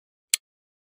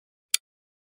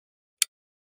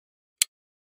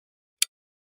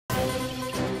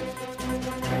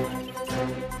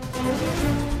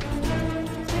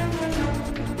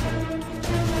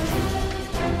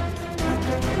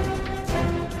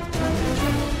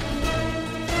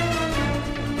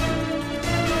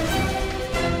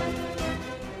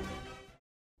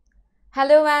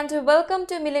Hello and welcome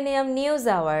to Millennium News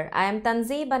Hour. I am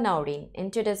Tanziba Nawreen. In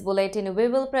today's bulletin, we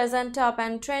will present top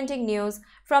and trending news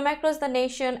from across the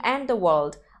nation and the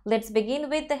world. Let's begin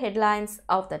with the headlines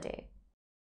of the day.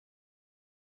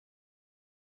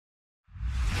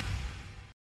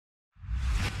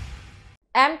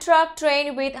 Amtrak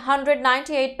train with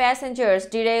 198 passengers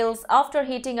derails after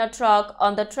hitting a truck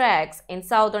on the tracks in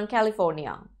Southern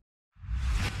California.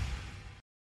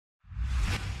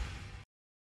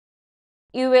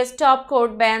 US top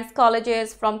court bans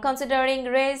colleges from considering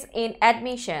race in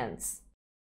admissions.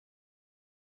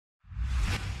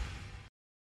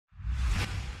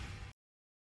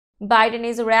 Biden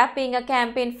is wrapping a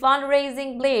campaign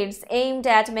fundraising blitz aimed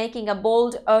at making a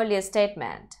bold early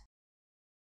statement.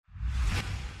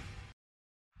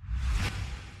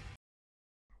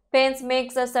 Pence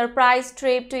makes a surprise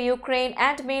trip to Ukraine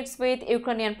and meets with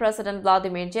Ukrainian President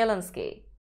Vladimir Zelensky.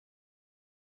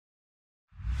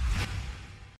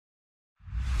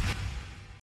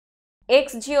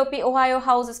 Ex-GOP Ohio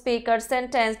House Speaker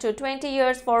sentenced to 20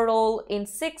 years for role in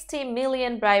 $60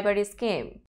 million bribery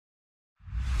scheme.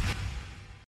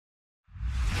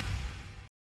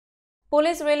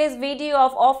 Police release video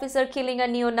of officer killing a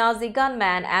neo-Nazi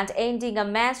gunman and ending a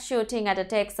mass shooting at a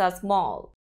Texas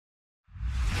mall.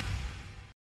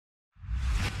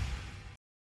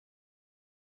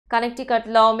 Connecticut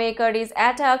lawmaker is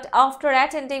attacked after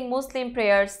attending Muslim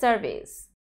prayer service.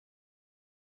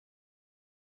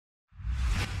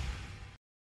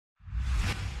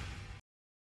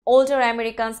 Older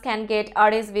Americans can get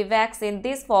RSV vaccine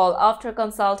this fall after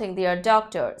consulting their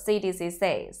doctor, CDC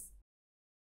says.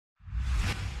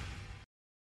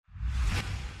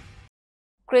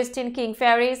 Christine King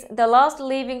Ferris, the last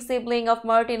living sibling of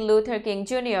Martin Luther King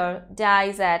Jr.,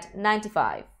 dies at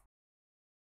 95.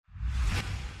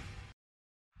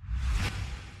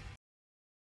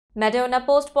 Madonna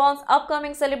postpones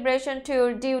upcoming celebration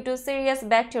tour due to serious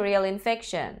bacterial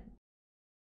infection.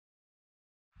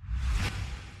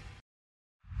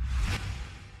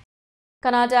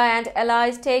 Canada and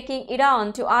allies taking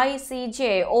Iran to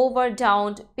ICJ over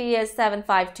downed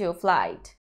PS-752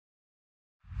 flight.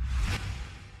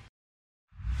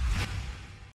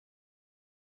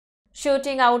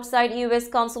 Shooting outside US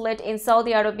consulate in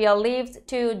Saudi Arabia leaves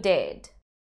 2 dead.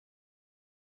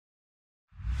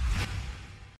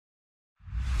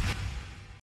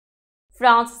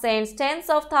 France sends tens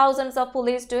of thousands of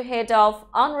police to head off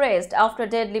unrest after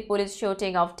deadly police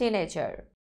shooting of teenager.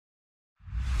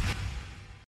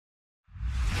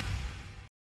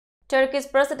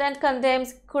 Turkish president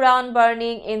condemns Quran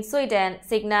burning in Sweden,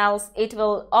 signals it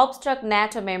will obstruct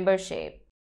NATO membership.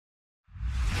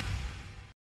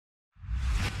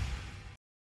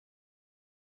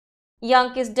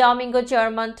 Yankees Domingo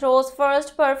German throws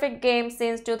first perfect game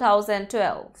since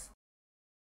 2012.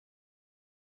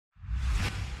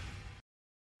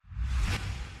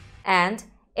 And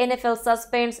NFL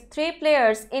suspends 3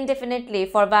 players indefinitely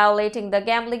for violating the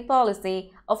gambling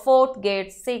policy. A fourth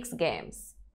gets 6 games.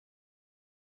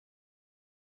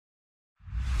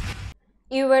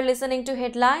 You were listening to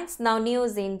headlines, now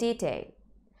news in detail.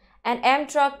 An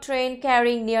Amtrak train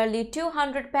carrying nearly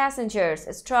 200 passengers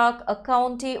struck a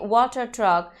county water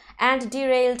truck and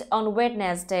derailed on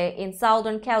Wednesday in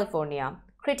Southern California,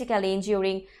 critically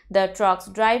injuring the truck's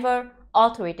driver,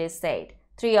 authorities said.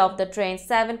 3 of the train's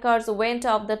 7 cars went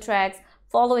off the tracks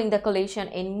following the collision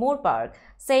in Moore Park,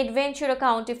 said Ventura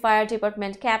County Fire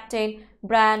Department Captain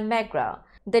Brian McGrath.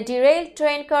 The derailed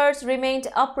train cars remained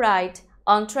upright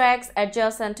on tracks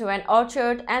adjacent to an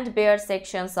orchard and bare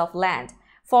sections of land.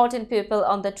 14 people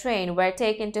on the train were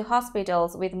taken to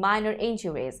hospitals with minor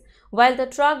injuries, while the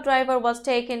truck driver was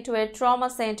taken to a trauma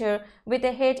center with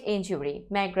a head injury,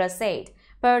 McGrath said.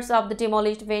 Parts of the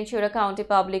demolished Ventura County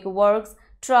Public Works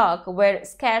truck were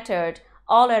scattered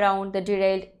all around the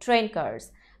derailed train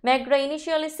cars. McGrath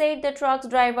initially said the truck's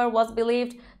driver was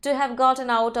believed to have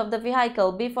gotten out of the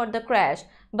vehicle before the crash,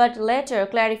 but later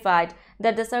clarified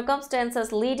that the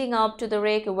circumstances leading up to the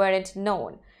wreck weren't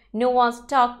known. No one's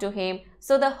talked to him,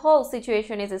 so the whole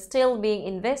situation is still being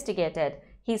investigated,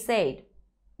 he said.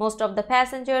 Most of the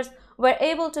passengers were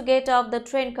able to get off the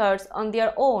train cars on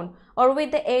their own or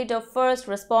with the aid of first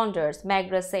responders,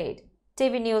 McGrath said.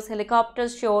 TV news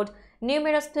helicopters showed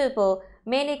numerous people,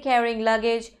 many carrying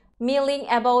luggage, milling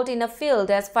about in a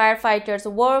field as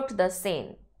firefighters worked the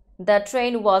scene. The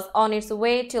train was on its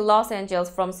way to Los Angeles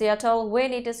from Seattle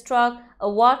when it struck a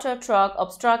water truck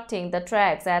obstructing the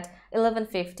tracks at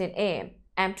 11:15 a.m.,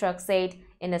 Amtrak said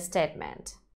in a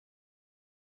statement.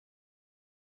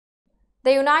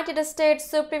 The United States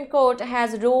Supreme Court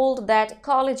has ruled that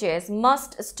colleges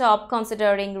must stop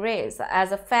considering race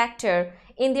as a factor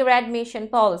in their admission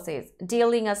policies,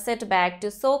 dealing a setback to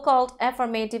so-called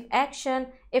affirmative action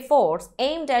efforts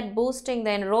aimed at boosting the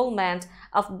enrollment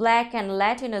of Black and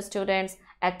Latino students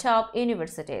at top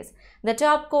universities. The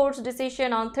top court's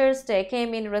decision on Thursday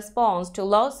came in response to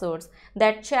lawsuits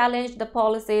that challenged the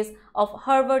policies of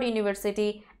Harvard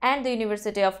University and the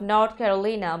University of North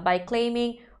Carolina by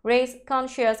claiming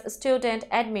race-conscious student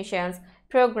admissions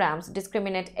programs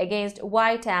discriminate against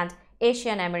white and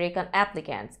Asian American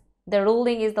applicants. The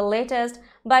ruling is the latest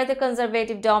by the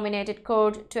conservative-dominated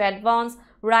court to advance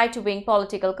right-wing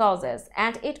political causes,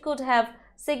 and it could have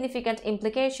significant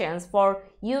implications for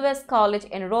U.S. college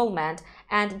enrollment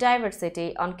and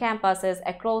diversity on campuses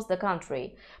across the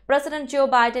country. President Joe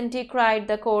Biden decried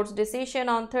the court's decision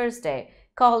on Thursday,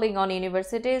 calling on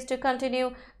universities to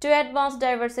continue to advance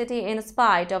diversity in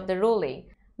spite of the ruling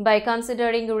by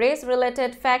considering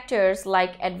race-related factors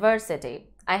like adversity.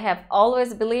 I have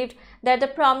always believed that the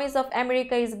promise of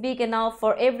America is big enough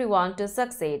for everyone to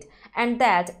succeed, and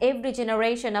that every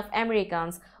generation of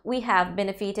Americans we have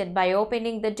benefited by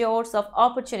opening the doors of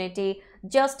opportunity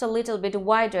just a little bit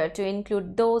wider to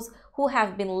include those who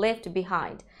have been left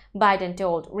behind, Biden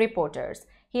told reporters.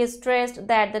 He stressed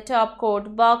that the top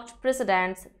court bucked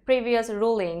precedent's previous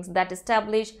rulings that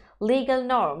establish legal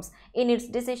norms in its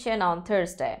decision on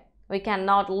Thursday. We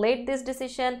cannot let this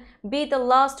decision be the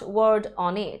last word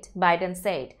on it, Biden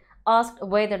said. Asked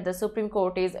whether the Supreme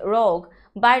Court is rogue,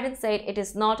 Biden said it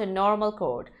is not a normal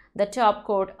court. The top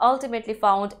court ultimately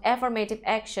found affirmative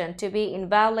action to be in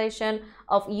violation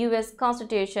of U.S.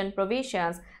 Constitution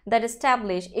provisions that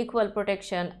establish equal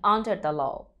protection under the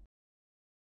law.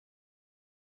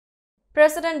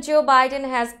 President Joe Biden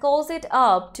has cozied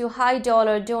up to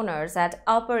high-dollar donors at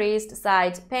Upper East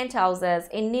Side penthouses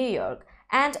in New York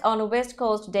and on West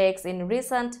Coast decks in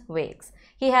recent weeks.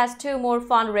 He has two more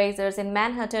fundraisers in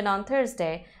Manhattan on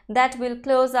Thursday that will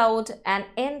close out an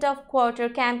end-of-quarter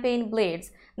campaign blitz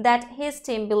that his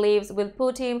team believes will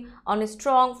put him on a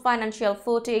strong financial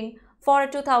footing for a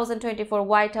 2024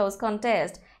 White House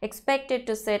contest expected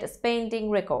to set spending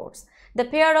records. The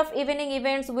pair of evening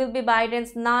events will be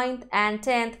Biden's 9th and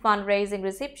 10th fundraising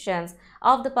receptions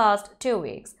of the past 2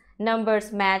 weeks,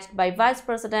 numbers matched by Vice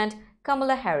President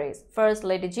Kamala Harris, First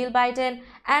Lady Jill Biden,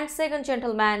 and Second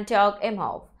Gentleman Doug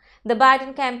Emhoff. The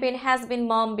Biden campaign has been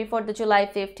mum before the July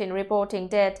 15 reporting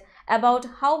date about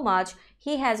how much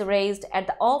he has raised at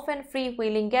the often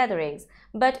freewheeling gatherings,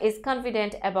 but is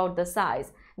confident about the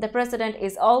size. The president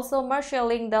is also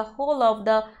marshalling the whole of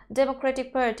the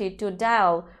Democratic Party to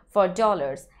dial for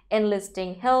dollars,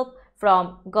 enlisting help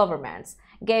from governments.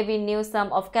 Gavin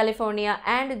Newsom of California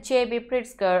and J.B.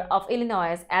 Pritzker of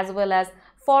Illinois, as well as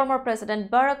former President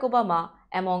Barack Obama,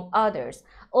 among others.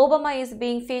 Obama is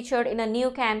being featured in a new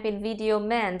campaign video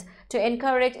meant to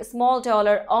encourage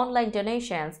small-dollar online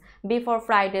donations before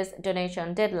Friday's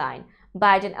donation deadline.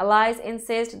 Biden allies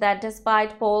insist that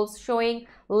despite polls showing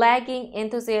lagging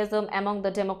enthusiasm among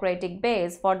the Democratic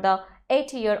base for the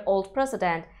 80-year-old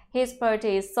president, his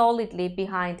party is solidly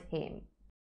behind him.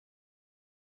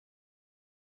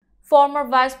 Former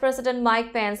Vice President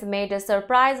Mike Pence made a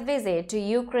surprise visit to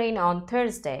Ukraine on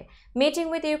Thursday, meeting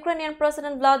with Ukrainian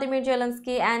President Vladimir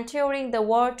Zelensky and touring the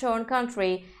war-torn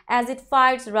country as it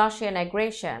fights Russian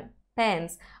aggression.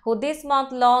 Pence, who this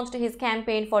month launched his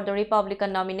campaign for the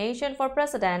Republican nomination for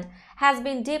president, has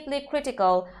been deeply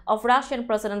critical of Russian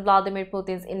President Vladimir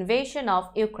Putin's invasion of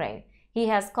Ukraine. He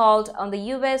has called on the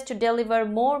U.S. to deliver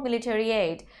more military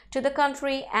aid to the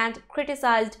country and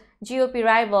criticized GOP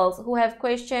rivals who have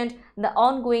questioned the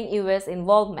ongoing U.S.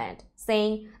 involvement,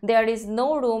 saying there is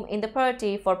no room in the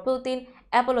party for Putin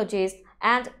apologists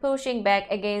and pushing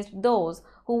back against those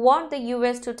who want the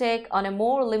U.S. to take on a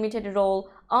more limited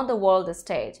role on the world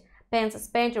stage. Pence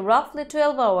spent roughly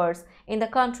 12 hours in the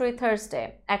country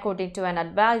Thursday, according to an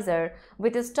advisor,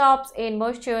 with stops in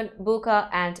Moshchun, Bucha,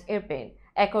 and Irpin,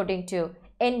 according to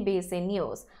NBC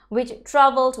News, which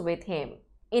traveled with him.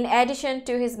 In addition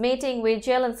to his meeting with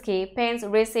Zelensky, Pence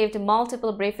received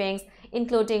multiple briefings,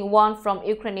 including one from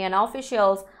Ukrainian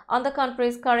officials on the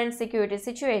country's current security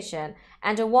situation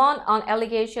and one on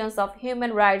allegations of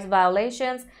human rights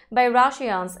violations by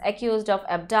Russians accused of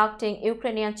abducting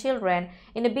Ukrainian children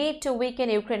in a bid to weaken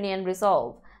Ukrainian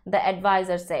resolve, the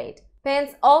advisor said.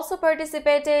 Pence also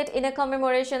participated in a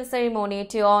commemoration ceremony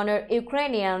to honor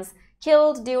Ukrainians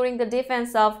killed during the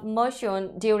defense of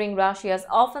Moshchun during Russia's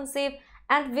offensive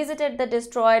and visited the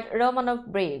destroyed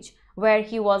Romanov Bridge, where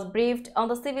he was briefed on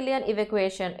the civilian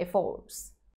evacuation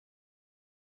efforts.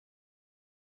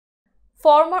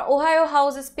 Former Ohio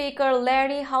House Speaker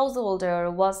Larry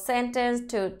Householder was sentenced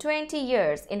to 20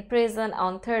 years in prison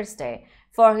on Thursday,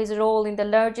 for his role in the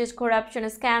largest corruption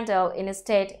scandal in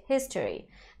state history.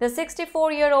 The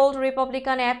 64-year-old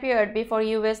Republican appeared before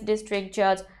U.S. District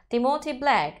Judge Timothy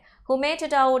Black, who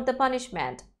meted out the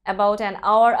punishment about an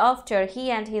hour after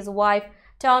he and his wife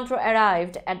Tondra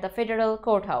arrived at the federal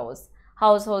courthouse.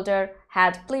 Householder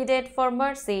had pleaded for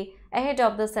mercy ahead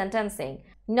of the sentencing,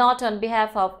 not on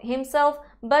behalf of himself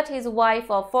but his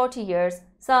wife of 40 years,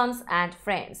 sons and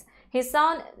friends. His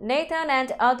son Nathan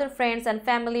and other friends and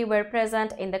family were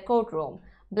present in the courtroom.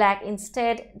 Black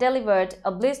instead delivered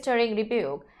a blistering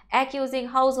rebuke, accusing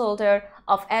Householder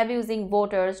of abusing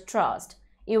voters' trust.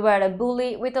 "You were a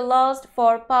bully with a lust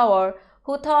for power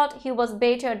who thought he was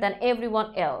better than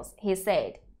everyone else," he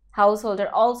said. Householder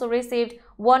also received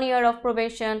 1 year of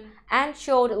probation and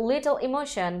showed little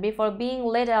emotion before being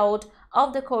led out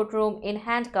of the courtroom in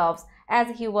handcuffs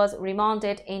as he was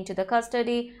remanded into the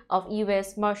custody of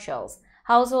U.S. Marshals.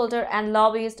 Householder and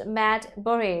lobbyist Matt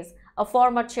Borges, a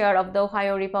former chair of the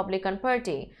Ohio Republican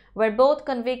Party, were both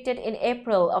convicted in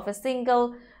April of a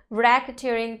single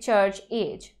racketeering charge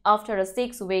each, after a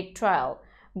 6-week trial.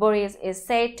 Borges is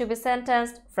said to be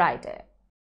sentenced Friday.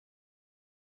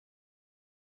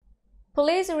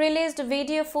 Police released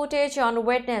video footage on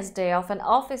Wednesday of an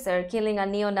officer killing a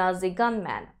neo-Nazi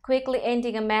gunman, quickly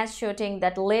ending a mass shooting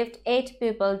that left 8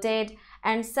 people dead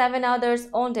and 7 others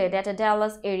wounded at a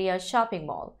Dallas area shopping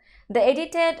mall. The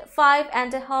edited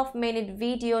 5.5-minute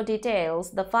video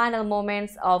details the final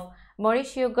moments of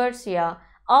Mauricio Garcia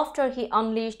after he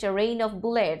unleashed a rain of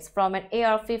bullets from an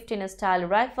AR-15-style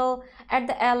rifle at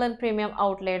the Allen Premium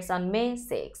Outlets on May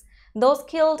 6. Those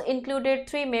killed included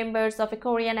 3 members of a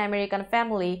Korean-American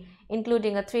family,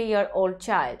 including a 3-year-old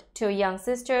child, 2 young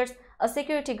sisters, a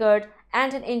security guard,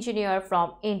 and an engineer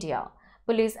from India.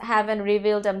 Police haven't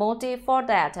revealed a motive for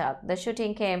the attack. The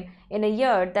shooting came in a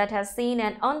year that has seen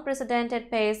an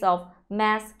unprecedented pace of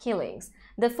mass killings.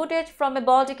 The footage from a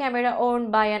body camera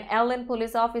owned by an Allen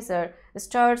police officer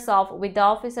starts off with the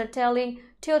officer telling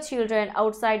 2 children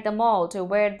outside the mall to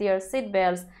wear their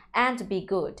seatbelts and be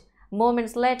good.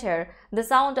 Moments later, the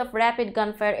sound of rapid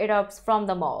gunfire erupts from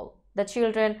the mall. The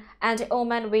children and a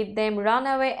woman with them run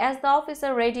away as the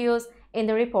officer radios in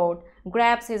the report,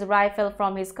 grabs his rifle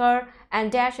from his car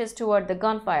and dashes toward the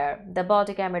gunfire, the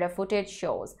body camera footage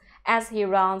shows. As he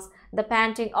runs, the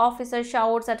panting officer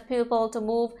shouts at people to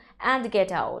move and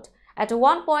get out. At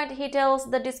one point, he tells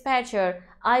the dispatcher,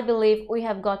 "I believe we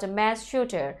have got a mass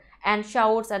shooter," and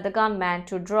shouts at the gunman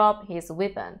to drop his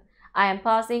weapon. "I am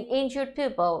passing injured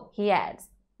people," he adds.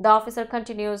 The officer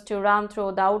continues to run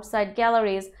through the outside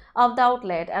galleries of the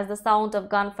outlet as the sound of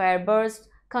gunfire bursts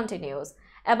continues.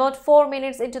 About 4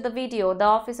 minutes into the video, the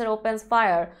officer opens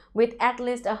fire with at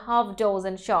least a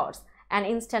half-dozen shots. An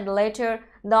instant later,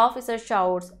 the officer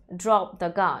shouts, "Drop the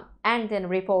gun," and then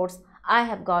reports, "I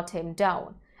have got him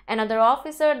down." Another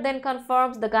officer then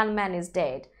confirms the gunman is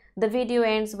dead. The video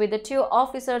ends with the 2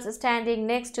 officers standing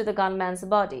next to the gunman's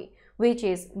body, which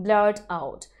is blurred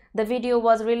out. The video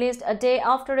was released a day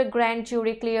after a grand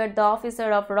jury cleared the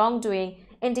officer of wrongdoing,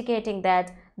 indicating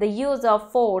that the use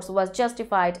of force was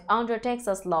justified under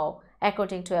Texas law,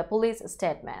 according to a police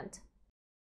statement.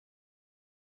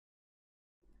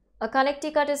 A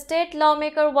Connecticut state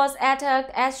lawmaker was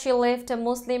attacked as she left a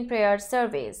Muslim prayer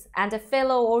service, and a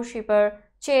fellow worshipper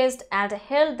chased and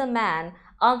held the man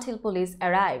until police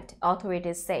arrived,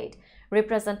 authorities said.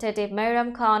 Representative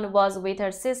Mariam Khan was with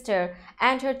her sister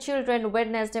and her children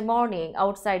Wednesday morning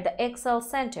outside the Excel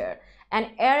Center,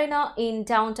 an arena in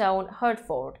downtown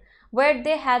Hartford, where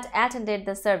they had attended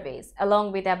the service,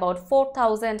 along with about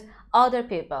 4,000 other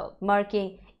people,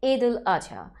 marking Eid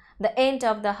al-Adha, the end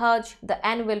of the Hajj, the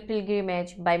annual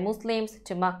pilgrimage by Muslims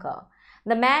to Mecca.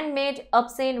 The man made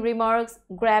obscene remarks,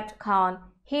 grabbed Khan,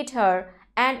 hit her,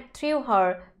 and threw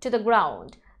her to the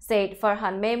ground, said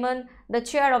Farhan Maimun, the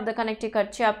chair of the Connecticut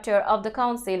chapter of the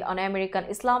Council on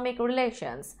American-Islamic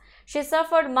Relations. She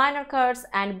suffered minor cuts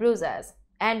and bruises.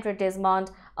 Andrew Desmond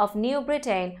of New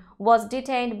Britain was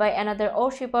detained by another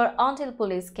worshipper until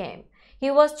police came.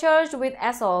 He was charged with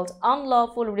assault,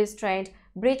 unlawful restraint,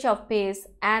 breach of peace,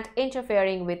 and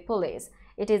interfering with police.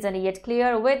 It isn't yet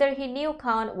clear whether he knew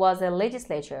Khan was a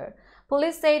legislator.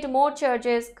 Police said more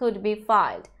charges could be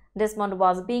filed. Desmond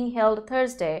was being held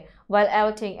Thursday while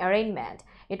awaiting arraignment.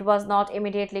 It was not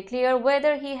immediately clear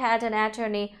whether he had an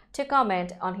attorney to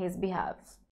comment on his behalf.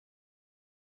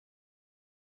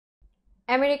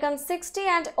 Americans 60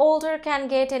 and older can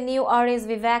get a new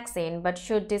RSV vaccine but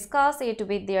should discuss it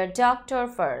with their doctor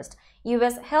first,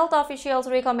 U.S. health officials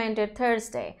recommended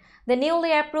Thursday. The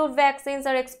newly approved vaccines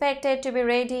are expected to be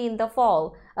ready in the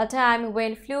fall, a time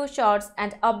when flu shots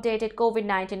and updated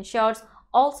COVID-19 shots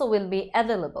also will be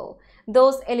available.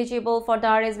 Those eligible for the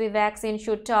RSV vaccine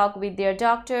should talk with their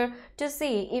doctor to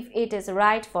see if it is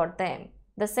right for them,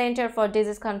 the Center for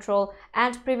Disease Control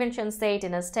and Prevention said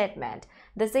in a statement.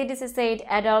 The CDC said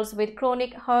adults with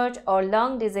chronic heart or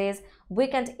lung disease,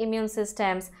 weakened immune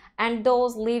systems, and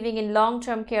those living in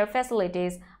long-term care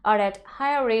facilities are at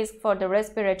higher risk for the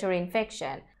respiratory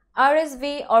infection.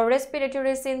 RSV or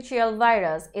respiratory syncytial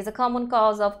virus is a common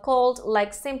cause of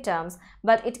cold-like symptoms,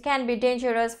 but it can be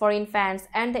dangerous for infants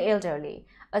and the elderly.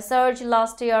 A surge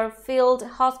last year filled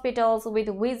hospitals with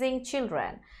wheezing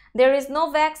children. There is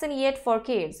no vaccine yet for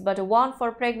kids, but one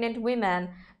for pregnant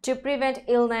women to prevent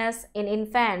illness in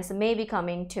infants may be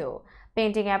coming too,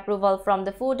 pending approval from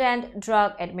the Food and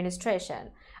Drug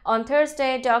Administration. On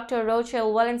Thursday, Dr.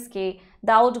 Rochelle Walensky,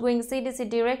 the outgoing CDC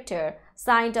director,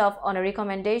 signed off on a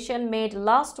recommendation made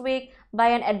last week by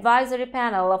an advisory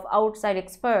panel of outside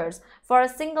experts for a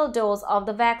single dose of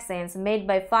the vaccines made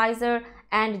by Pfizer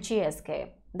and GSK.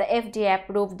 The FDA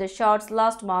approved the shots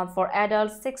last month for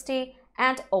adults 60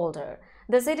 and older.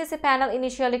 The CDC panel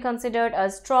initially considered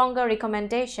a stronger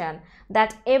recommendation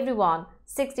that everyone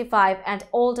 65 and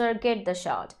older get the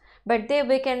shot, but they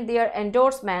weakened their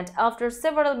endorsement after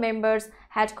several members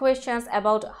had questions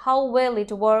about how well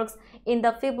it works in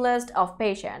the feeblest of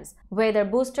patients, whether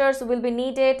boosters will be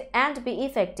needed and be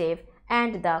effective,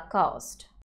 and the cost.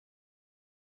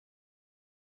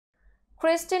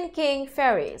 Christine King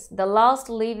Ferris, the last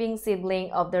living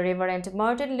sibling of the Reverend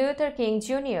Martin Luther King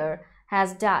Jr.,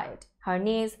 has died. Her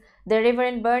niece, the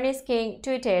Reverend Bernice King,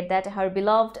 tweeted that her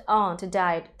beloved aunt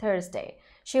died Thursday.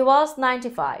 She was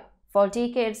 95. For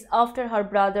decades after her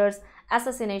brother's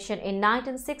assassination in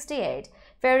 1968,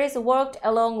 Ferris worked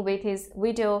along with his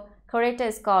widow,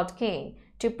 Coretta Scott King,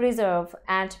 to preserve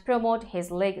and promote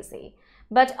his legacy.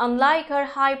 But unlike her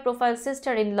high-profile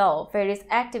sister-in-law, Ferris'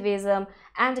 activism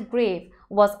and grief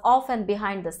was often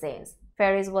behind the scenes.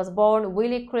 Ferris was born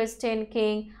Willie Christine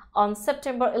King on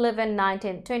September 11,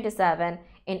 1927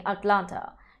 in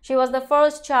Atlanta. She was the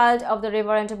first child of the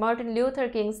Reverend Martin Luther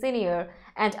King Sr.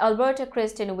 and Alberta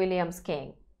Christine Williams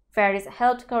King. Ferris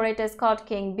helped Coretta Scott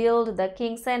King build the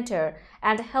King Center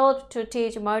and helped to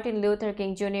teach Martin Luther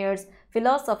King Jr.'s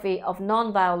philosophy of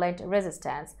nonviolent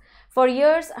resistance. For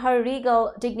years, her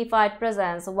regal, dignified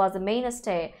presence was a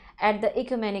mainstay at the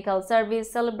ecumenical service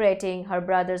celebrating her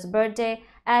brother's birthday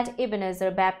at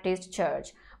Ebenezer Baptist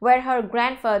Church, where her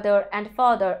grandfather and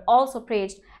father also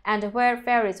preached and where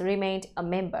Ferris remained a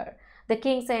member. The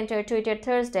King Center tweeted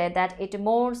Thursday that it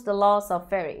mourns the loss of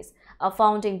Ferris, a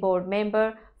founding board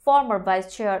member, former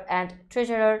vice chair and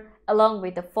treasurer, along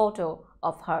with a photo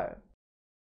of her.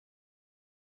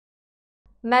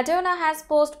 Madonna has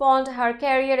postponed her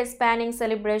career-spanning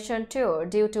celebration tour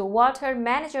due to what her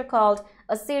manager called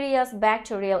a serious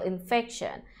bacterial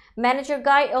infection. Manager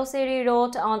Guy Oseary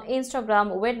wrote on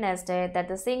Instagram Wednesday that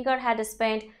the singer had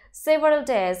spent several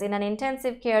days in an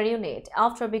intensive care unit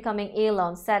after becoming ill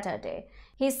on Saturday.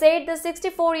 He said the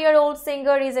 64-year-old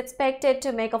singer is expected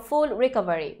to make a full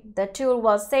recovery. The tour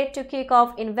was set to kick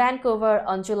off in Vancouver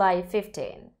on July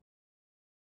 15.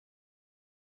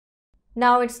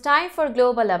 Now it's time for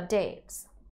global updates.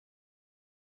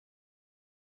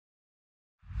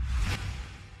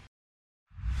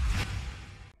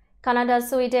 Canada,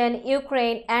 Sweden,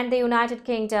 Ukraine and the United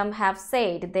Kingdom have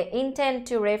said they intend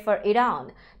to refer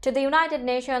Iran to the United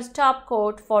Nations top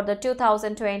court for the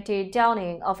 2020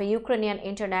 downing of a Ukrainian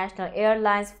International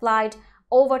Airlines flight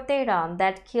over Tehran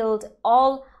that killed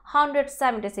all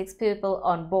 176 people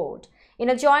on board. In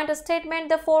a joint statement,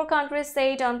 the four countries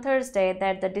said on Thursday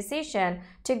that the decision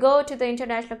to go to the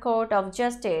International Court of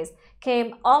Justice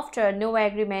came after no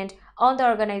agreement on the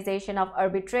organization of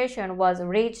arbitration was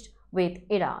reached with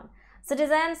Iran.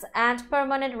 Citizens and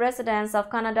permanent residents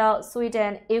of Canada,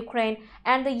 Sweden, Ukraine,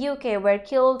 and the UK were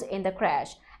killed in the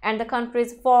crash, and the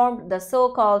countries formed the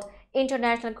so-called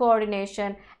International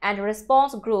Coordination and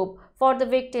Response Group for the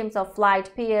victims of Flight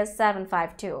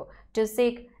PS752 to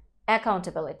seek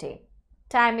accountability.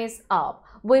 Time is up.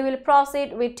 We will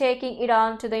proceed with taking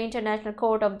Iran to the International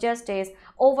Court of Justice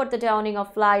over the downing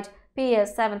of Flight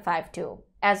PS752,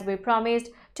 as we promised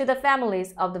to the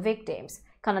families of the victims,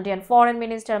 Canadian Foreign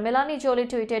Minister Melanie Joly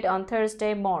tweeted on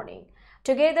Thursday morning.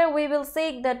 Together we will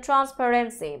seek the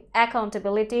transparency,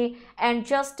 accountability, and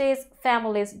justice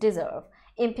families deserve.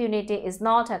 Impunity is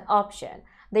not an option.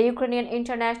 The Ukrainian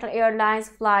International Airlines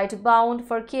flight bound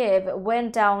for Kiev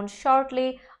went down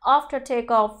shortly after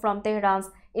takeoff from Tehran's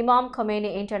Imam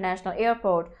Khomeini International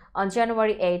Airport on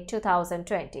January 8,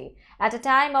 2020, at a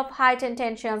time of heightened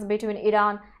tensions between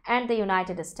Iran and the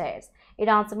United States.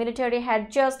 Iran's military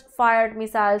had just fired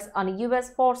missiles on U.S.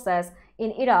 forces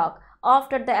in Iraq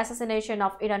after the assassination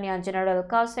of Iranian General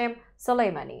Qasem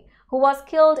Soleimani, who was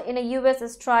killed in a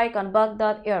US strike on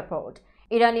Baghdad airport.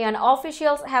 Iranian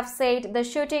officials have said the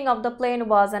shooting of the plane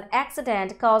was an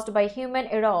accident caused by human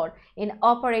error in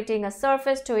operating a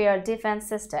surface-to-air defense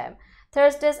system.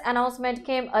 Thursday's announcement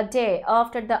came a day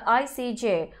after the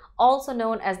ICJ, also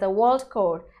known as the World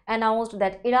Court, announced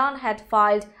that Iran had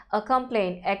filed a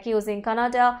complaint accusing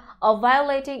Canada of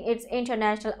violating its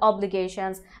international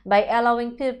obligations by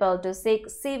allowing people to seek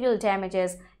civil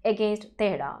damages against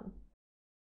Tehran.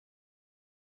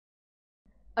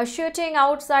 A shooting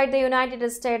outside the United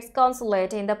States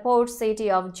consulate in the port city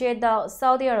of Jeddah,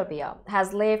 Saudi Arabia,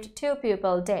 has left 2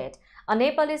 people dead, a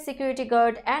Nepalese security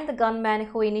guard and the gunman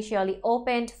who initially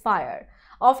opened fire.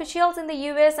 Officials in the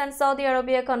US and Saudi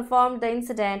Arabia confirmed the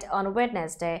incident on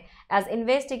Wednesday as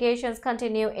investigations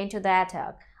continue into the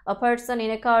attack. A person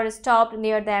in a car stopped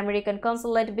near the American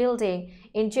consulate building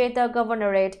in Jeddah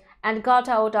Governorate and got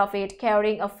out of it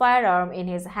carrying a firearm in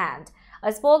his hand, a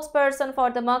spokesperson for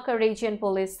the Makkah region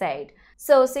police said.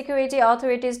 So security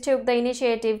authorities took the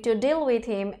initiative to deal with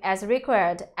him as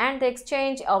required, and the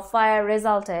exchange of fire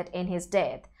resulted in his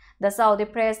death. The Saudi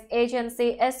press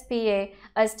agency SPA,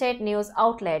 a state news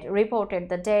outlet, reported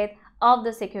the death of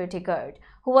the security guard,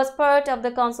 who was part of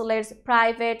the consulate's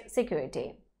private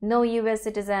security. No US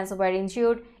citizens were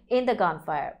injured in the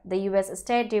gunfire, the US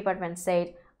State Department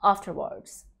said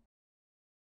afterwards.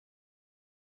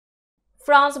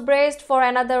 France braced for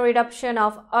another eruption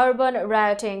of urban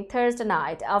rioting Thursday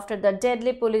night after the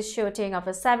deadly police shooting of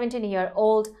a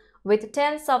 17-year-old, with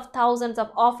tens of thousands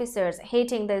of officers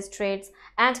hitting the streets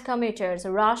and commuters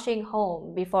rushing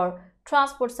home before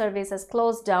transport services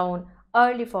closed down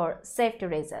early for safety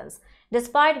reasons.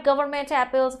 Despite government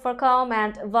appeals for calm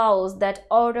and vows that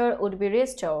order would be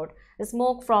restored,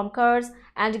 smoke from cars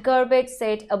and garbage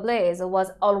set ablaze was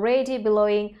already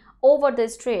billowing over the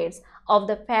streets of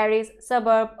the Paris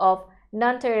suburb of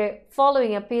Nanterre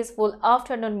following a peaceful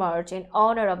afternoon march in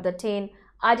honor of the teen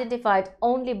identified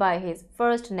only by his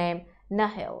first name,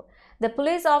 Nahel. The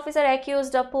police officer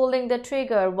accused of pulling the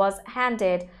trigger was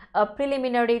handed a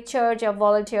preliminary charge of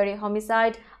voluntary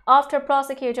homicide after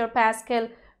prosecutor Pascal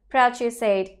Prachi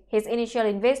said his initial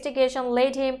investigation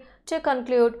led him to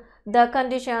conclude the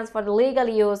conditions for the legal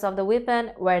use of the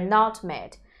weapon were not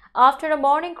met. After a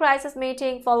morning crisis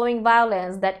meeting following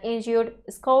violence that injured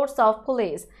scores of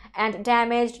police and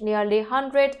damaged nearly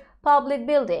 100 public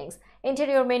buildings,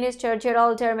 Interior Minister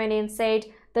Gerald Darmanin said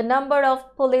the number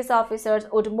of police officers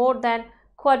would more than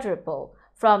quadruple,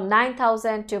 from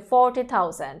 9,000 to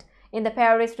 40,000. In the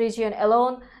Paris region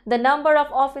alone, the number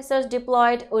of officers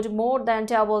deployed would more than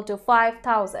double to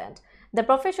 5,000. The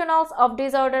professionals of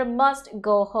disorder must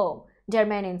go home,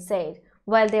 Darmanin said.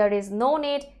 While there is no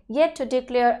need yet to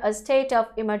declare a state of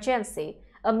emergency,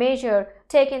 a measure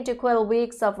taken to quell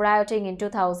weeks of rioting in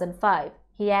 2005,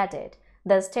 he added,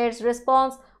 the state's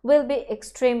response will be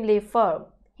extremely firm.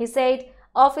 He said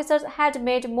officers had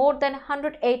made more than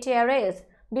 180 arrests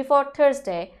before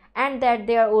Thursday and that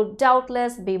there would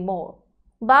doubtless be more.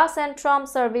 Bus and tram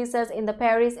services in the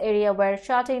Paris area were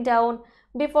shutting down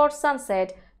before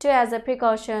sunset as a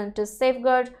precaution to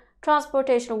safeguard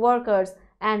transportation workers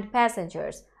and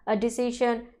passengers, a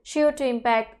decision sure to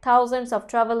impact thousands of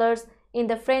travelers in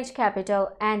the French capital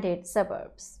and its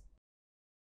suburbs.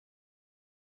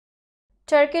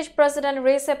 Turkish President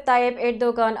Recep Tayyip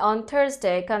Erdogan on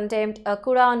Thursday condemned a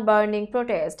Quran-burning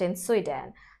protest in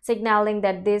Sweden, signaling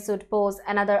that this would pose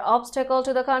another obstacle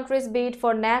to the country's bid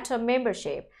for NATO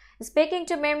membership. Speaking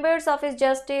to members of his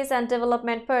Justice and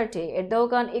Development Party,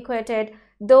 Erdogan equated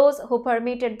those who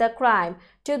permitted the crime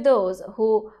to those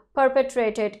who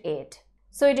perpetrated it.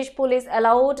 Swedish police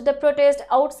allowed the protest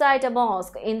outside a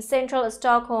mosque in central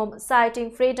Stockholm, citing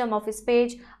freedom of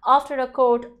speech after a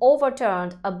court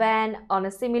overturned a ban on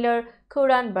a similar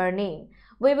Quran burning.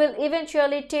 We will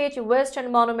eventually teach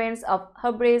Western monuments of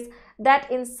hubris that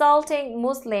insulting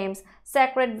Muslims'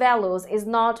 sacred values is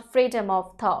not freedom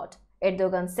of thought,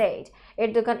 Erdogan said.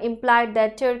 Erdogan implied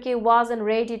that Turkey wasn't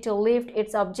ready to lift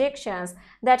its objections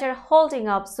that are holding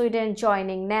up Sweden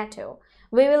joining NATO.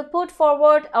 We will put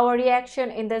forward our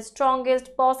reaction in the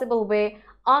strongest possible way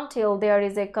until there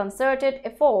is a concerted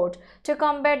effort to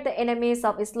combat the enemies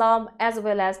of Islam as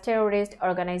well as terrorist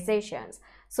organizations.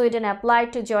 Sweden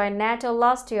applied to join NATO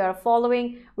last year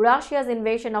following Russia's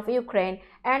invasion of Ukraine,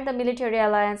 and the military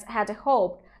alliance had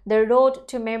hoped the road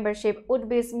to membership would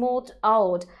be smoothed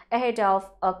out ahead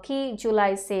of a key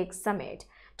July 6 summit.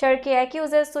 Turkey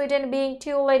accuses Sweden being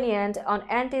too lenient on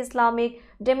anti-Islamic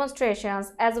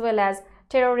demonstrations as well as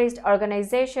terrorist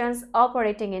organizations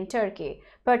operating in Turkey.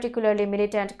 particularly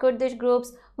militant Kurdish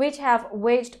groups which have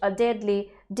waged a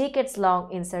deadly,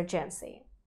 decades-long insurgency.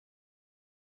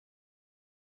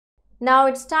 Now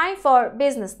it's time for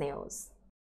business news.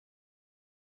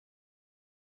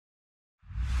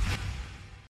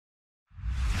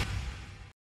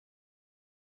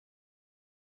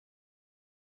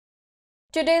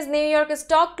 Today's New York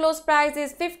stock close price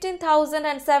is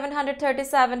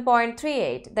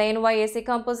 15,737.38. The NYSE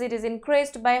Composite is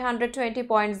increased by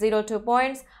 120.02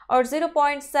 points or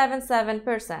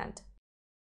 0.77%.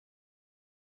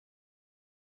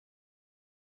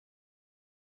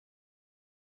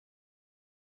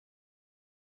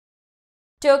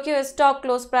 Tokyo stock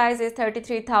close price is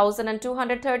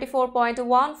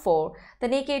 33,234.14. The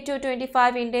Nikkei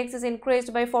 225 index is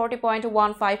increased by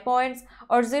 40.15 points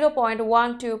or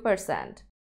 0.12%.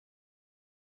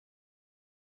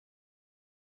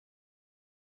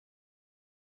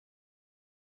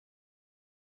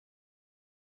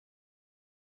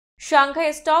 Shanghai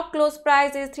stock close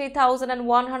price is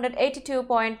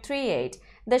 3,182.38.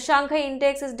 The Shanghai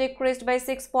index is decreased by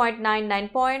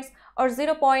 6.99 points or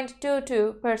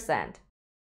 0.22%.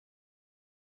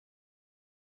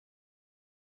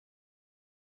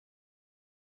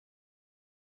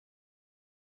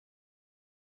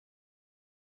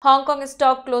 Hong Kong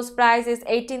stock close price is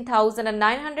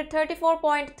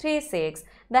 18,934.36.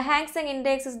 The Hang Seng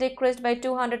index is decreased by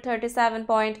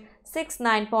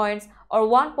 237.69 points or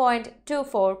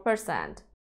 1.24%.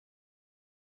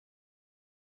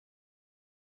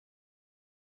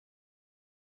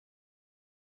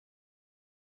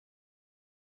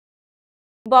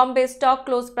 Bombay stock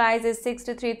close price is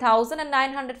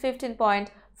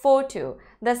 63,915.42.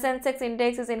 The Sensex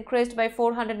index is increased by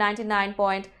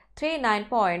 499.39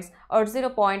 points or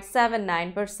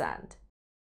 0.79%.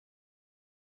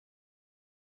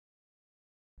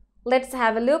 Let's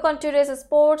have a look on today's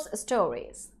sports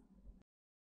stories.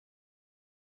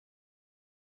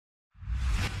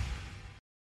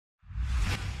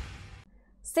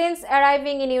 Since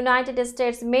arriving in United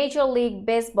States Major League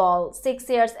Baseball 6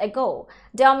 years ago,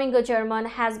 Domingo German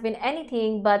has been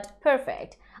anything but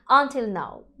perfect. Until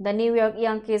now, the New York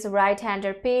Yankees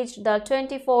right-hander pitched the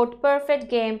 24th perfect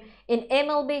game in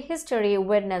MLB history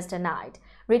Wednesday night,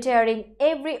 retiring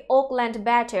every Oakland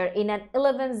batter in an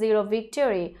 11-0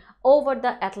 victory over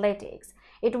the Athletics.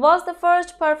 It was the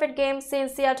first perfect game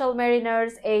since Seattle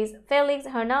Mariners ace Felix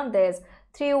Hernandez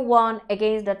 3-1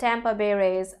 against the Tampa Bay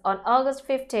Rays on August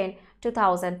 15,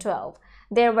 2012.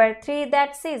 There were 3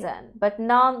 that season, but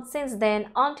none since then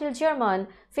until German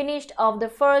finished off the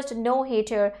first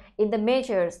no-hitter in the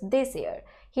majors this year.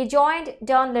 He joined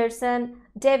Don Larson,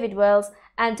 David Wells,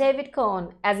 and David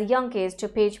Cohn as Yankees to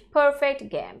pitch perfect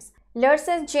games.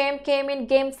 Larson's gem came in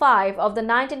Game 5 of the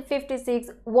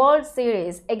 1956 World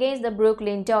Series against the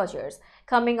Brooklyn Dodgers.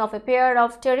 Coming off a pair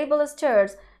of terrible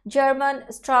starts, German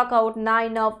struck out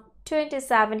 9 of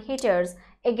 27 hitters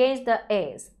against the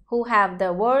A's, who have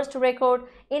the worst record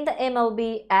in the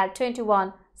MLB at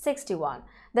 21-61.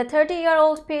 The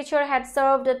 30-year-old pitcher had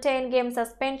served a 10-game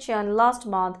suspension last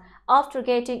month after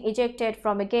getting ejected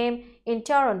from a game in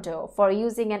Toronto for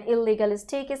using an illegal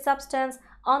sticky substance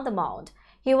on the mound.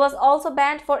 He was also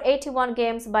banned for 81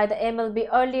 games by the MLB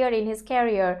earlier in his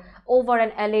career over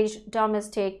an alleged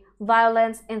domestic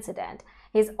violence incident.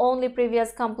 His only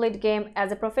previous complete game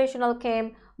as a professional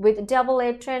came with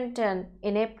Double-A Trenton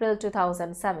in April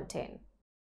 2017.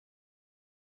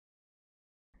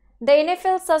 The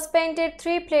NFL suspended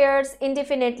 3 players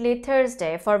indefinitely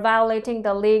Thursday for violating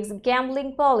the league's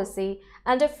gambling policy,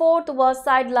 and a 4th was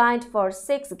sidelined for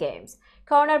 6 games.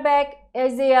 Cornerback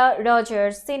Isaiah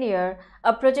Rodgers Sr.,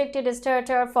 a projected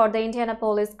starter for the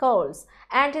Indianapolis Colts,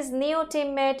 and his new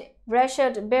teammate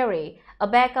Rashad Berry, a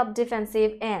backup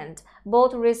defensive end,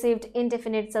 both received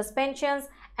indefinite suspensions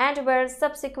and were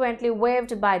subsequently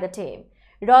waived by the team.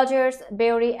 Rodgers,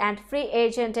 Berry, and free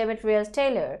agent Demetrius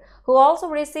Taylor, who also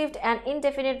received an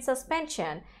indefinite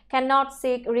suspension, cannot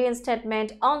seek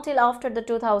reinstatement until after the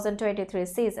 2023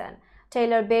 season.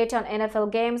 Taylor bet on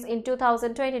NFL games in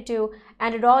 2022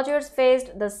 and Rodgers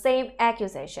faced the same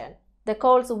accusation. The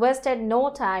Colts wasted no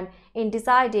time in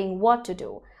deciding what to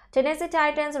do. Tennessee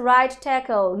Titans right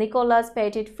tackle Nicolas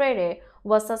Petit-Frere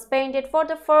was suspended for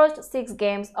the first 6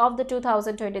 games of the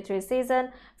 2023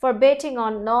 season for betting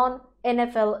on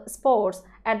non-NFL sports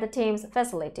at the team's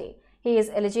facility. He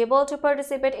is eligible to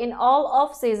participate in all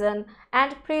off-season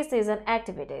and preseason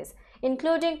activities,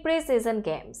 including preseason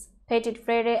games.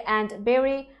 Petit-Frere and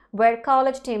Berry were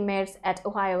college teammates at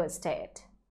Ohio State.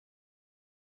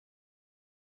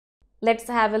 Let's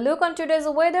have a look on today's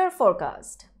weather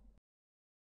forecast.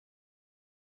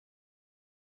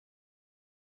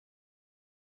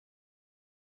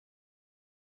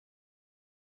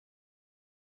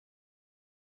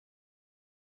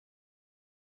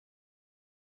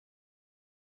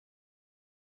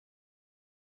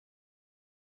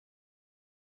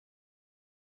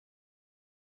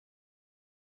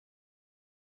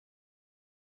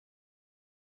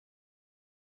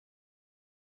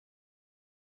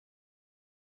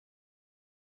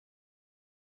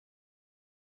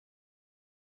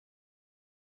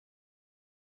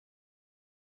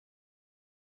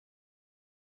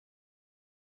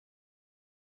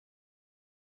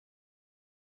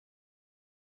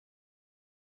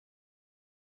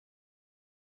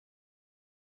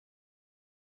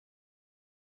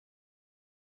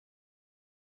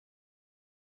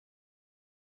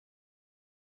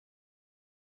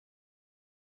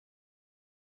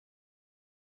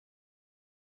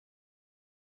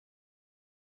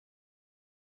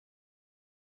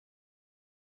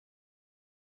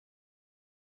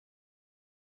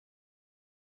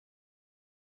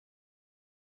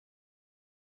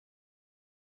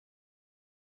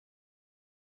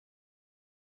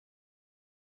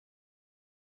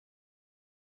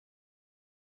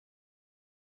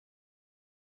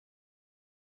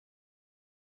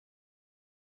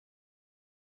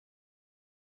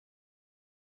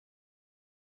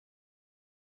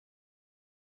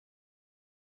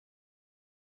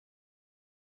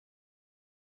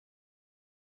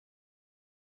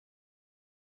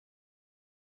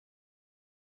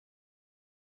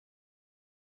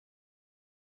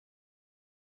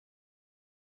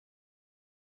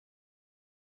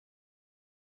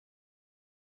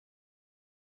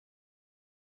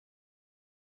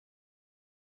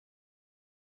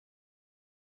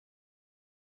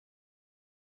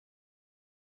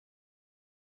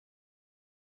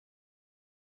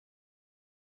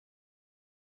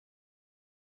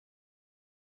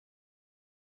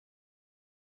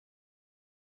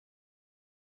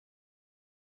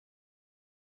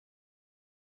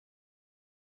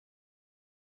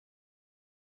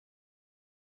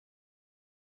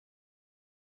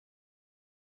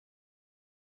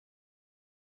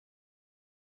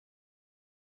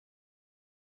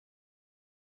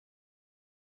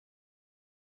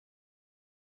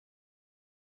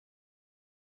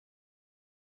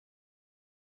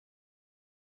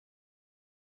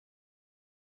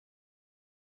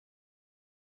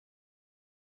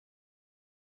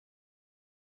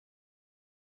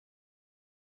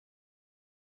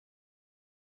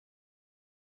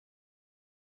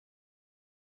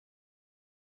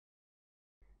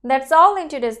 That's all in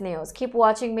today's news. Keep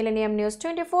watching Millennium News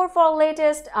 24 for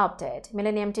latest update.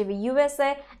 Millennium TV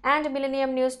USA and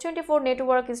Millennium News 24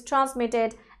 network is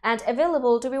transmitted and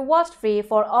available to be watched free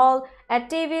for all at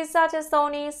TVs such as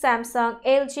Sony, Samsung,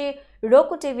 LG,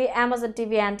 Roku TV, Amazon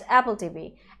TV and Apple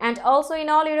TV. And also in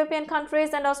all European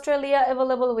countries and Australia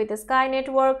available with the Sky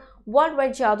Network,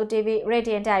 Worldwide Jadoo TV,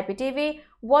 Radiant IPTV,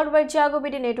 Worldwide Jago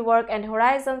BD Network and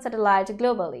Horizon Satellite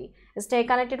globally. Stay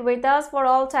connected with us for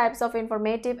all types of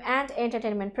informative and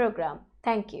entertainment program.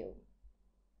 Thank you.